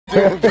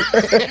Dude,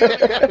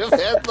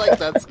 that's like,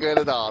 that's good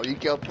at all. You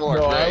killed four,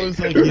 No, right? I was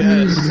like,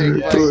 yes. Take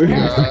my I'm gun.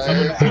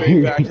 gonna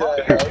straight back to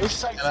that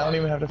house, and I don't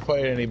even have to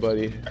fight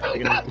anybody. I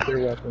can just get their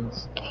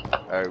weapons.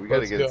 Alright, we gotta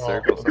Let's get in go.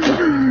 circles.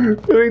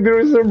 Like there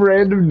was some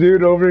random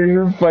dude over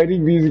here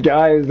fighting these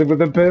guys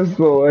with a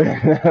pistol.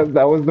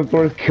 That was the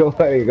first kill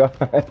I got.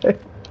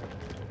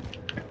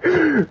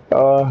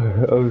 Oh,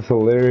 that was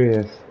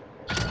hilarious.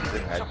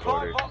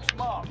 Headquarters.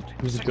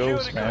 He's a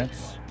ghost, man.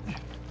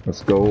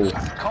 Let's go.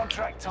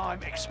 Contract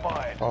time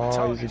expired.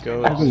 Oh, he's a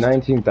I have ghost.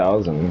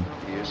 19,000.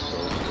 He is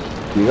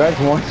so You guys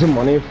want some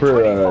money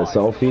for a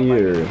selfie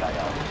or?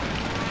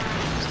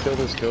 Let's kill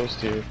this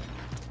ghost here.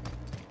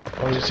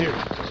 Oh, he's here.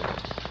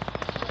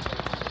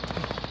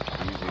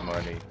 easy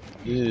money.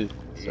 Ew.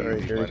 Sorry,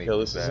 Easy here money kill.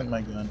 This for that. isn't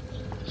my gun.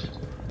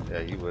 Yeah,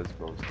 he was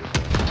ghosted.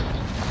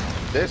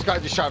 This guy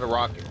just shot a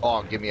rocket.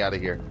 Oh, get me out of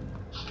here.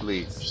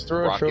 Please. Just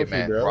throw a Rocket trophy,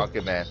 man. bro.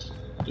 Rocket man.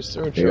 Just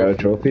throw a You got a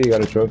trophy. trophy? You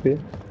got a trophy?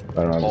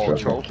 I don't have a Oh,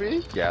 trophy.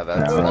 trophy? Yeah,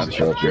 that's No, a it's a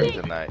trophy.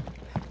 kryptonite.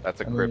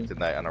 That's a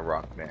kryptonite on a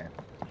rock, man.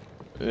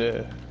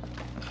 Yeah.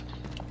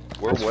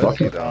 Where Let's was fuck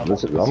he it. though?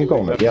 I'm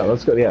going. Yeah,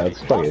 let's go. Yeah, let's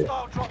fuck it.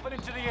 Hostile dropping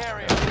into the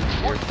area.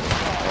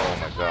 Oh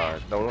my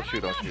god. No, don't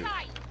shoot, don't shoot.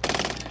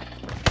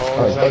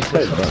 Oh, he's let's on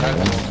play prison.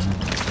 it.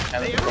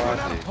 And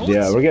the boss.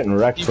 Yeah, we're getting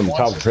wrecked from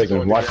top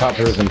prison. Watch top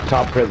prison.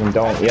 Top prison.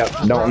 Don't.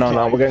 Yep.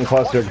 No. We're getting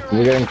clustered.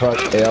 We're getting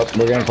clustered. Yep.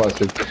 We're getting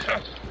clustered.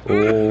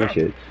 Oh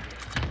shit.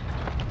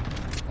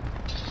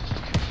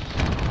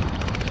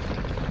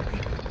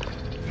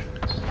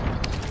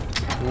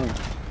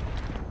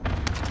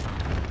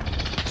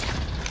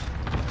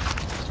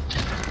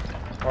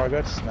 Oh, I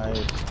got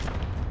sniped.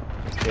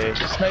 Okay,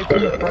 sniped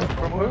in the front.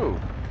 From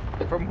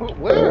who? From who?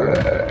 Where?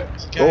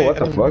 This guy Oh, what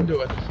at the fuck?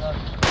 window at the front.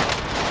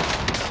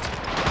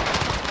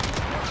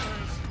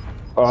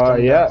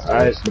 Yeah.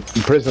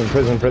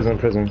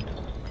 Prison.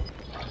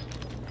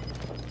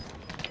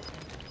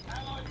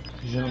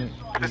 He's in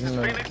This is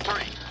the Phoenix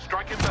 3.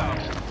 Strike inbound.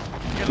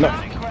 You're No.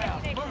 losing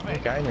ground.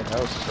 Moving. guy in your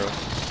house, bro.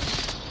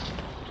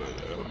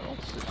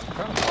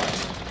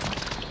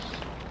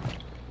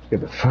 Get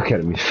the fuck out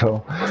of me,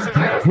 Phil.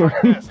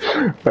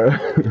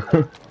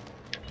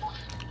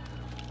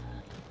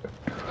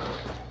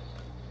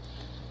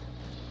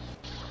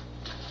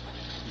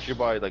 You should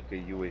buy like a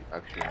UA.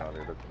 Actually, no,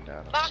 they're looking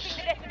down. Marking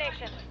the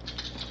destination.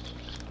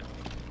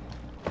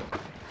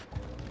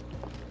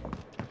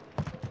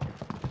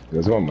 You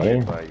guys want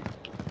money? Buy.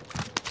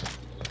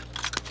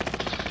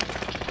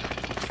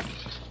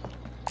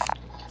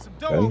 Some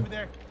Ben? dough over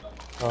there.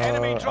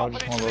 Enemy I'll dropping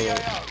just into want the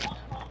to AO.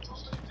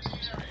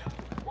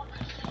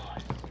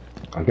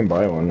 I can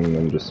buy one and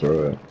then just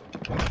throw it.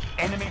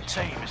 Enemy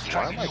team is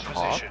Why am tracking I your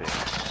position. coughing?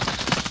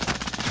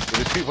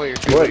 There's people here.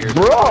 People What, here.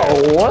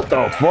 bro? What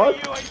the fuck?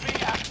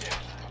 UAV active.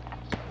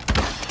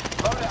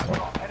 Loadout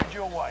drop headed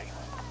your way.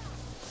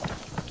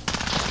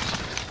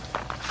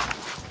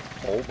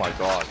 Oh my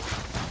god.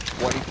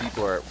 20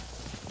 people are.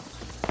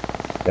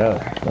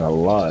 Yeah, a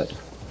lot.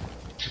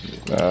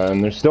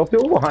 And there's still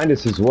people behind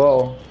us as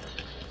well.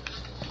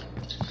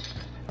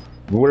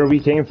 Where we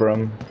came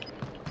from.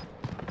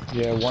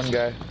 Yeah, one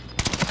guy.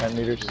 10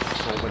 meters.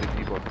 So many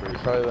people are crazy.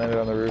 Probably landed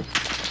on the roof.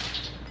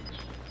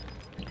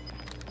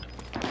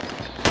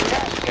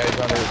 Yeah, he's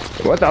on the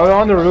roof. What? I was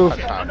on the I roof. don't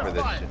got time for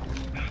this shit.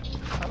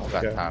 I don't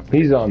got Okay. time for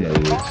He's this on the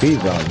shit. roof. He's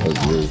on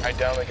the roof. I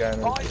downed the guy on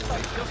the Buy roof.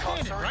 station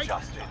costs are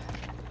adjusted.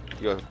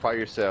 Yo, fight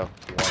yourself.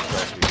 You want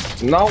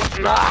selfie. No.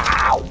 No.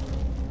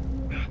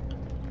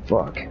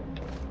 Fuck.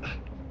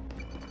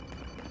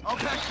 I'll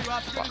catch you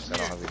after Fuck, I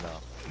don't have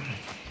enough.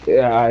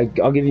 Yeah,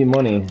 I'll give you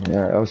money.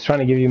 Yeah, I was trying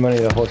to give you money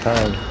the whole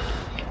time.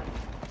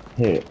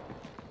 Here.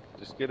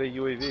 Just get a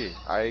UAV.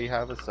 I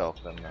have a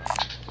self then.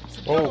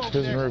 Oh,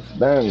 prison roof.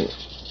 Then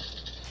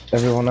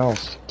everyone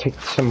else take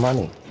some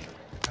money.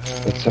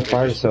 It's a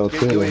fire sale Get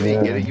too. UAV,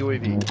 Yeah. get a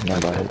UAV. My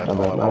bad. That's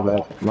My all I bad.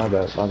 want. My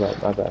bad. That's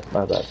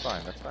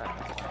fine, that's fine.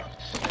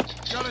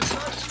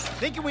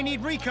 Thinking we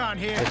need recon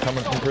here. They're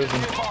coming from prison.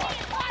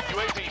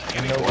 UAV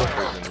beginning No Or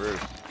fire. prison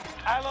roof.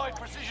 Allied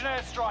precision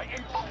airstrike.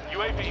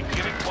 UAV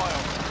beginning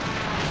fire.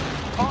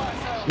 Fire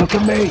sale. Look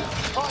at me.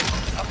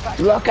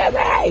 Look at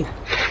me.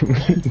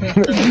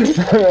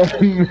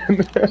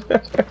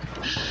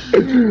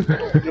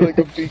 You're like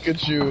a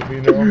Pikachu,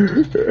 you know?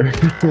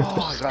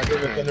 Oh, God, You're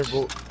a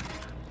Thunderbolt.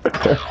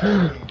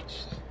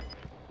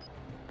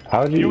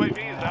 How do you?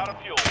 UAV is out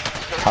of fuel.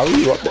 How are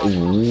you up there?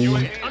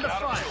 UAV is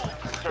out of fuel.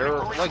 They're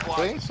like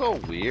playing so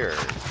weird.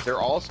 They're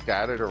all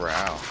scattered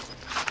around.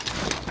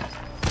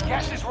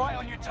 Gas is right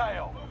on your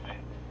tail.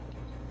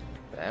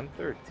 The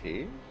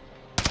M13?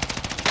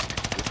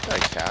 This guy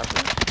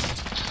capping?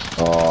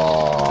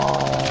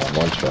 Oh,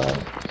 one shot.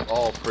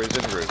 Oh,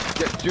 prison roof.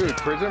 Yeah, dude,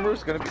 prison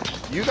roof's gonna be.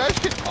 You guys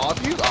can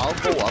off you. I'll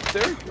go up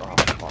there. Oh,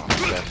 fuck,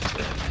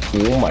 that's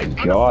Oh my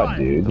god,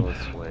 dude. so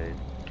swayed.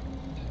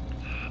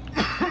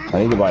 I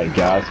need to buy a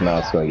gas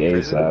mask like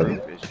Prison ASAP.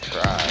 roof is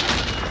trash.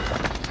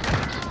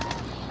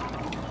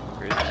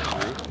 Prison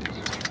roof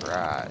is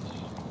trash.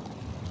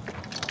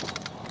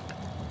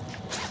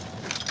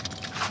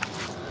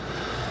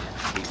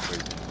 Hate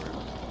prison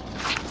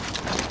roof.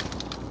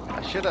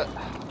 should've.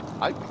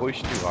 I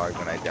pushed too hard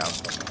when I downed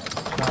someone.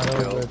 It's not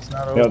over. It's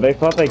not over. Yo, they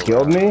thought they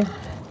killed me?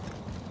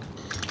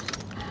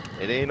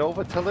 It ain't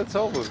over till it's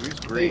over. Who's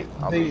green?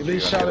 They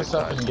shot us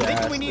up in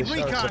gas. we need They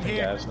shot us recon up in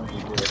here. gas when we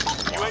did it.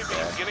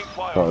 UAV beginning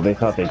flyover. Oh, they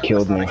thought they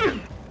killed me.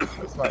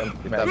 It's not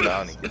Get that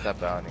bounty. Get that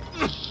bounty.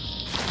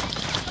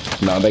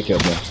 No, they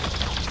killed me.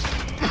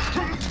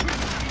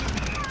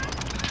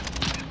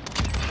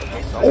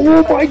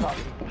 Oh my!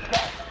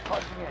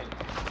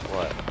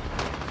 What?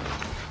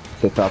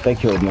 They thought they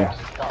killed me.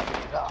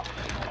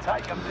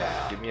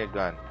 Give me a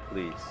gun,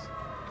 please.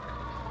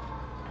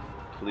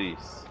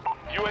 Please.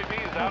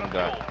 UAV is out of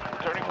Gun. fuel.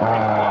 Turning for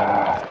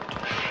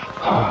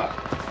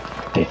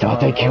They thought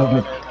they killed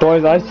me.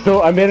 Boys,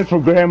 I made it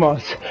from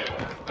grandma's.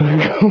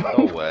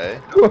 No way.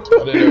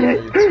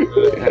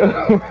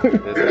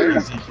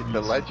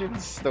 The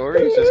legend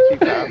stories just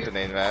keep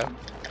happening, man.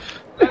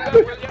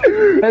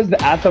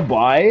 At the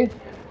buy,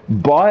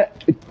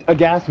 bought a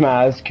gas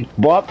mask,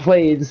 bought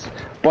plates,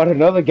 bought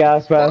another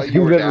gas mask.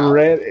 you were down?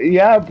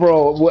 Yeah,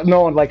 bro.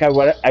 No, like I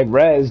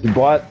rezzed,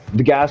 bought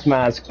the gas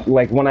mask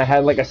like when I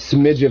had like a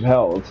smidge of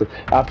health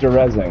after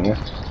rezzing.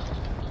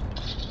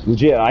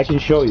 Legit, I can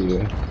show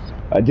you.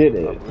 I did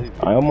it.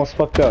 I almost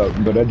fucked up,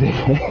 but I did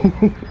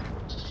it.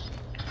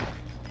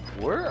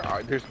 Where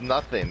are? There's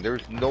nothing.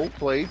 There's no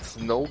plates,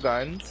 no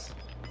guns.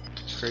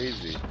 It's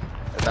crazy.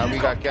 And now we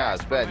got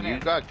gas. Ben, you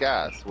got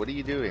gas. What are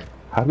you doing?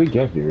 How'd we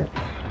get here?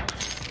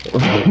 Go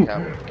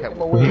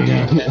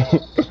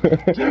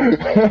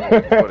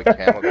to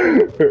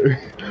chemical.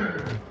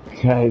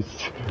 Guys,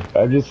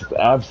 I'm just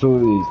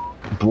absolutely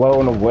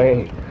blown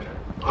away.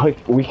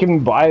 Like, we can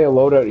buy a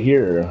loadout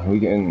here. We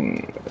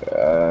can,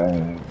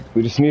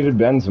 we just needed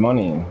Ben's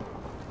money.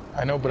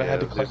 I know, but I had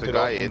to collect There's a it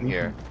all. guy in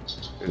here.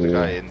 There's a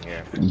guy in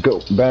here.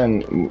 Go,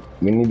 Ben,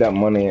 we need that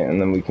money and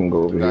then we can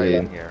go over Guy here.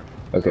 in Then. here.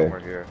 Okay. Somewhere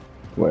here.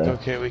 Where?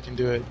 Okay, we can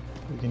do it.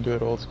 We can do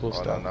it old school Oh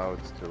no, stuff. no,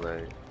 it's too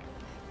late.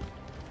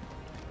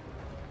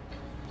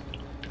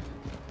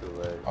 Too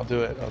late. I'll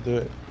do it. I'll do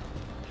it.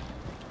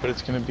 But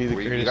it's gonna be the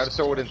You greatest. gotta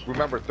throw it in.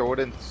 Remember, throw it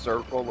in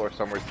circle or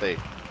somewhere safe.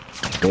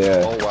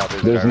 Yeah. Oh wow,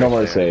 There's a guy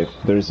nowhere right there. safe.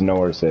 There's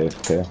nowhere safe,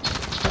 okay.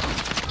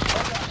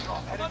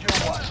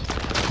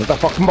 What the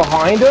fuck from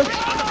behind us?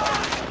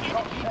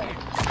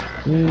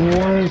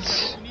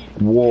 What?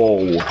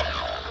 Whoa.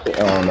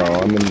 Oh no,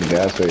 I'm in the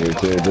gas right here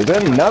too. Is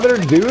there another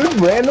dude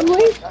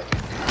randomly?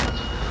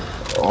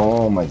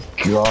 Oh my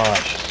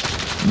gosh.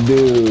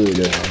 Dude,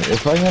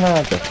 if I'm gonna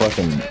have to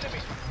fucking...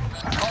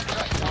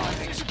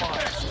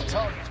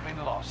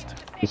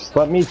 Just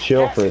let me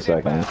chill for a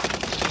second.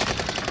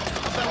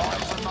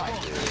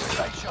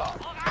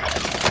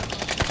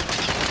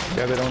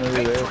 Yeah, they don't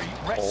really there.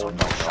 Oh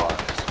my god.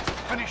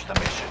 Finish the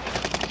mission.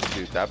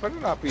 Dude, that better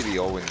not be the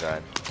Owen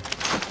gun.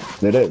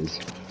 It is.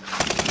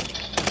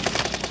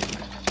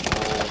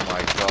 Oh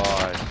my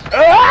god.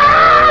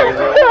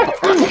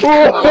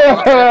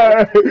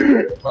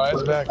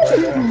 Rise back,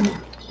 rise back.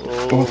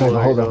 Hold on.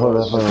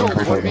 Yo,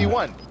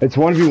 1v1. It's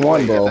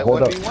 1v1, bro. That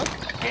Hold up.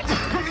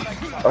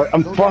 1v1?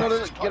 I'm No,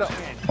 fucked. get up.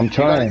 I'm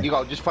trying. You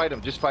go, just fight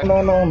him, just fight him.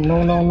 No.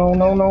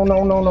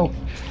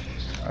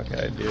 Okay,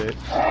 I do it.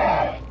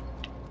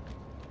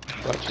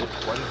 Watch it.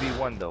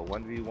 1v1 though,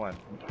 1v1.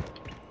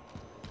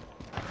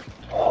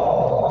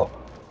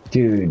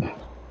 Dude.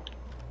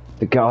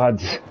 The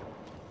gods.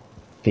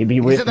 They be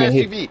He's with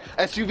in me. the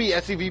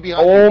SUV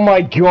behind Oh you.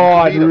 my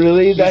god, Beat him.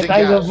 really? He's That in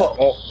guy's a... gas.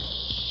 Oh.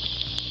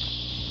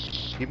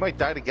 He might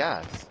die to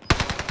gas.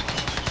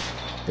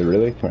 Hey,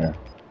 really? Come here.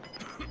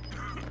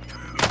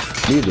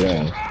 What are you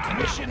doing?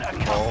 Mission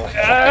accomplished.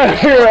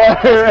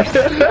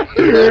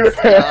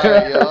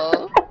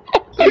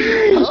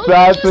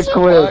 That's a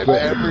clip.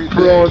 Everything.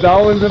 Bro, that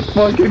was a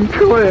fucking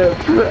clip.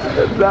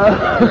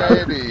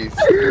 Ready,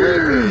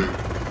 slippy.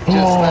 Just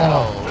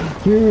now.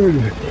 Dude,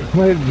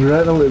 my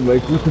adrenaline,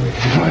 like, what the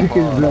fuck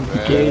is on, this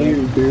man.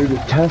 game, dude?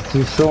 It tests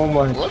you so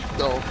much. What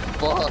the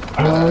fuck,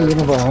 I'm man?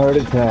 gonna have a heart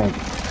attack.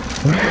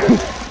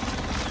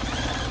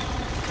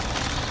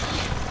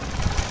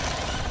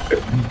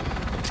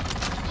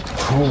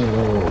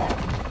 Oh.